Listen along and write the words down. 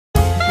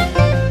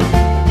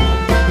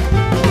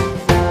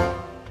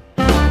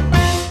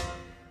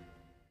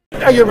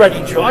Are you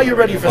ready, Joe? Are you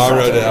ready for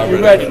Saturday?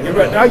 I'm ready. You're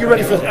ready. Are you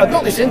ready for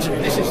not this interview?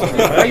 This is.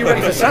 Are you ready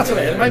for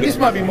Saturday? I mean, this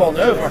might be more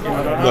nerve-wracking.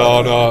 I don't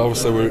know. No.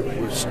 Obviously,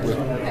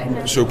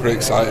 we're super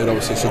excited.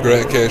 Obviously, it's a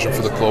great occasion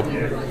for the club.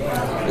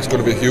 It's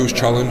going to be a huge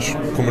challenge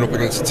coming up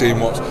against a team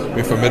what's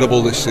been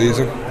formidable this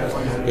season.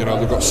 You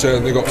know, they've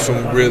certainly got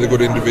some really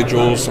good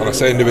individuals, and I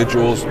say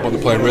individuals, but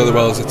they're playing really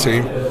well as a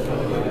team.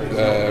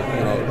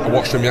 I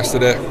watched them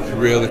yesterday.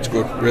 Really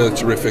good, really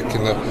terrific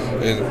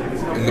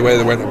in the way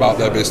they went about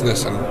their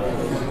business, and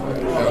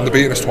they're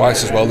beating us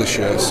twice as well this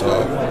year. So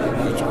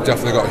we've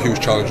definitely got a huge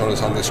challenge on his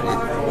hand this week.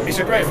 It's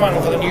a great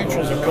final for the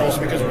neutrals, of course,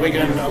 because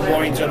Wigan and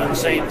Warrington and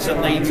Saints and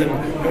Leeds and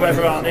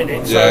whoever aren't in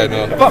it. So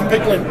apart from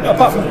people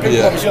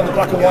obviously on the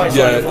black and white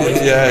side.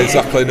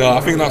 Exactly. No,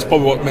 I think that's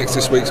probably what makes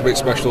this week's a bit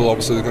special.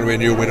 Obviously, there's going to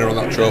be a new winner on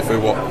that trophy.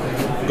 What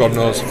God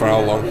knows for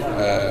how long.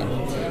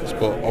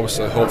 But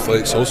obviously, hopefully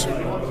it's us.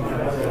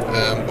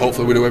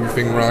 Hopefully we do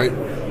everything right.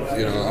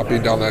 You know, I've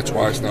been down there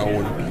twice now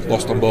and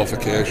lost on both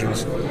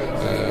occasions.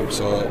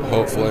 So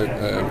hopefully we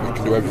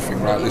can do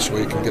everything right this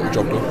week and get the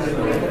job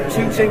done.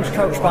 Two teams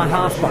coached by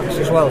halfbacks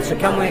as well, so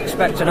can we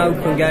expect an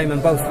open game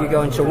and both of you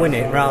going to win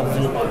it rather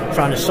than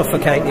trying to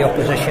suffocate the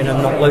opposition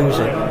and not lose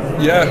it?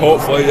 Yeah,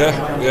 hopefully,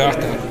 yeah. I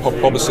can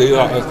probably see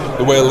that.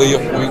 The way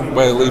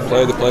Leigh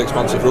play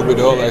expansive rugby,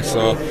 don't they?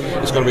 So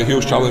it's going to be a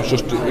huge challenge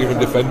just even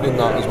defending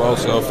that as well.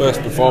 So first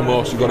and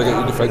foremost, you've got to get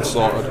your defence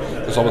sorted,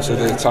 because obviously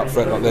the attack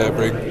threat that they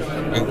bring.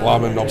 I think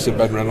Lam and obviously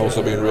Ben Reynolds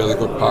have been a really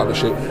good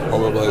partnership,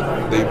 probably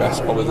the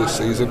best this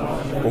season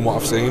from what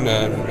I've seen.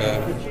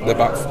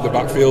 The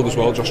backfield as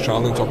well, Josh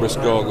Charlie and Tom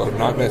Briscoe, got a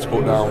nightmare to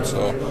put down.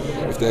 So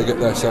if they get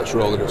their sets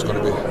rolling, it's going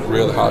to be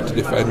really hard to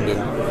defend.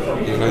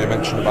 And you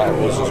mentioned about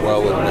us as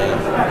well,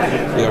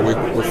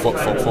 and we're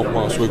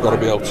football, so we've got to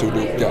be able to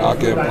get our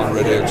game plan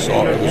ready and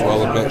sorted as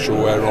well, and make sure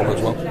we're on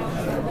as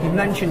well. You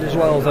mentioned as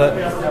well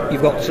that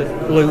you've got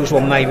to lose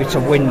one maybe to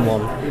win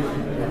one.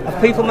 Have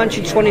people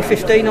mentioned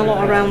 2015 a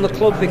lot around the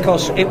club,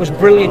 because it was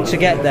brilliant to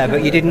get there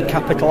but you didn't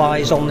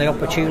capitalise on the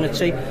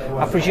opportunity?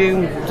 I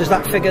presume, does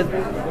that figure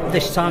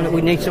this time that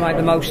we need to make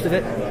the most of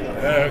it?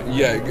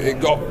 It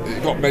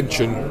got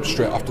mentioned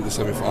straight after the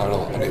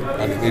semi-final, and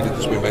it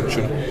needed to be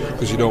mentioned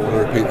because you don't want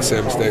to repeat the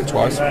same mistake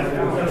twice.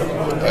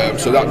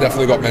 So that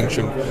definitely got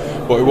mentioned,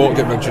 but it won't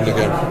get mentioned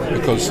again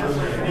because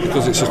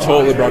it's a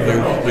totally brand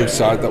new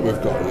side that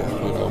we've got here.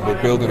 We're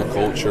building a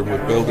culture, and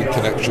we're building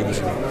connections,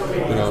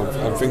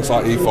 and things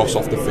like ethos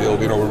off the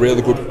field. We're a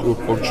really good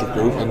bunch of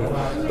group, and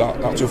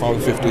that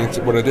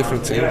 2015 we're a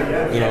different team.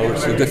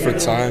 It's a different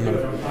time,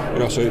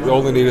 and so it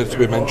only needed to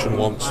be mentioned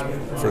once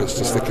for it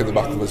to stick in the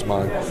back of his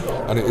mind,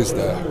 and it is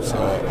there. So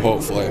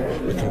hopefully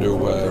we can do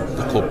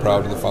the club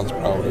proud and the fans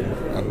proud,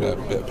 and a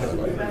bit of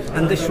playback.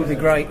 And this would be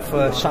great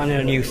for signing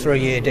a new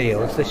 3-year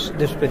deal. This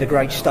would be the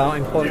great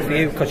starting point for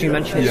you, because you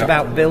mentioned it's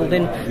about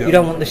building. Yeah. You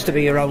don't want this to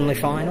be your only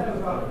final.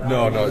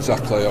 No,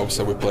 exactly.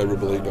 Obviously, we play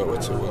rugby league, don't we,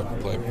 to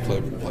play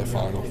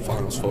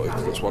finals footy,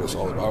 because that's what it's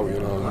all about,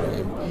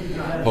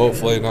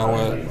 hopefully now,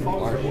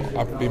 like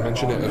I've been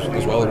mentioning it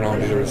as well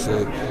around here, is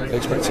the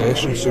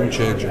expectation soon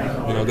changing.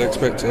 The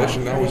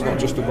expectation now is not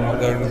just to go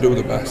out there and do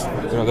the best.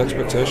 The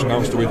expectation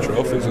now is to win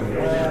trophies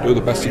and do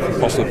the best you can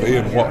possibly be,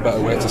 and what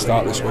better way to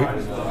start this week.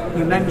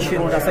 You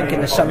mentioned, I think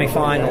in the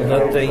semi-final,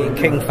 that the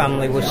King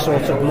family was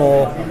sort of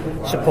more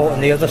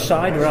supporting the other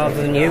side rather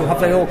than you. Have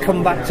they all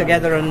come back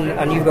together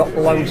and you've got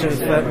loads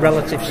of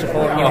relative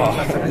support?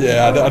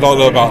 Yeah, I don't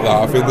know about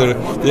that. I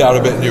think they are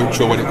a bit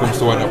neutral when it comes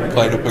to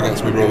playing up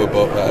against my brother,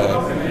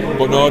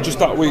 but no, just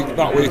that week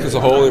as a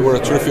whole, it were a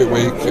terrific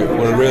week. It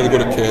were a really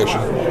good occasion.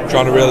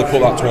 Trying to really put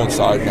that to one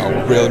side now,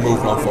 really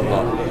moving on from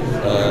that.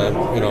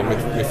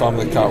 My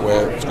family can't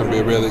wait. It's going to be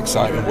a really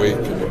exciting week,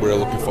 and we're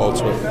looking forward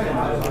to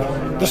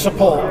it. The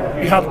support,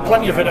 you had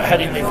plenty of it at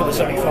Headingley for the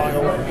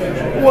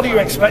semi-final. What are you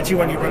expecting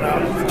when you run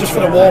out, just for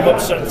the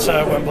warm-ups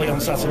at Wembley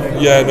on Saturday?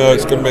 Yeah, no,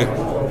 it's going to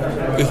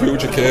be a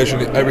huge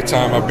occasion. Every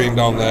time I've been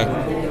down there,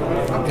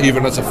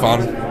 even as a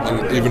fan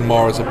and even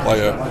more as a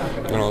player,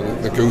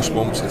 the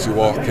goosebumps as you're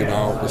walking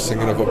out, the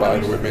singing of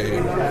Abide With Me,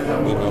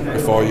 and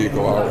before you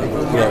go out,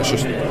 it's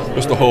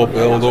just the whole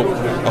build-up.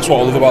 That's what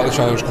I love about the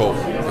Challenge Cup.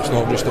 It's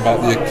not just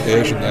about the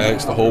occasion there,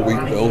 it's the whole week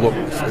build-up.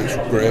 It's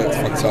great, it's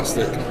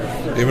fantastic.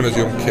 Even as a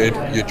young kid,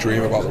 you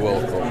dream about the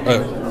World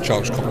Cup.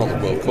 Challenge Cup, not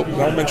the World Cup.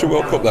 I mentioned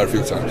World Cup there a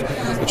few times.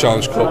 The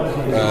Challenge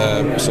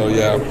Cup. So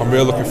yeah, I'm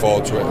really looking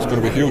forward to it. It's going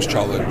to be a huge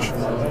challenge,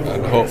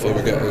 and hopefully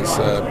we get us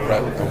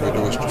prep and we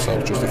do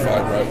ourselves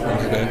justified right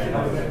on the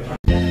day.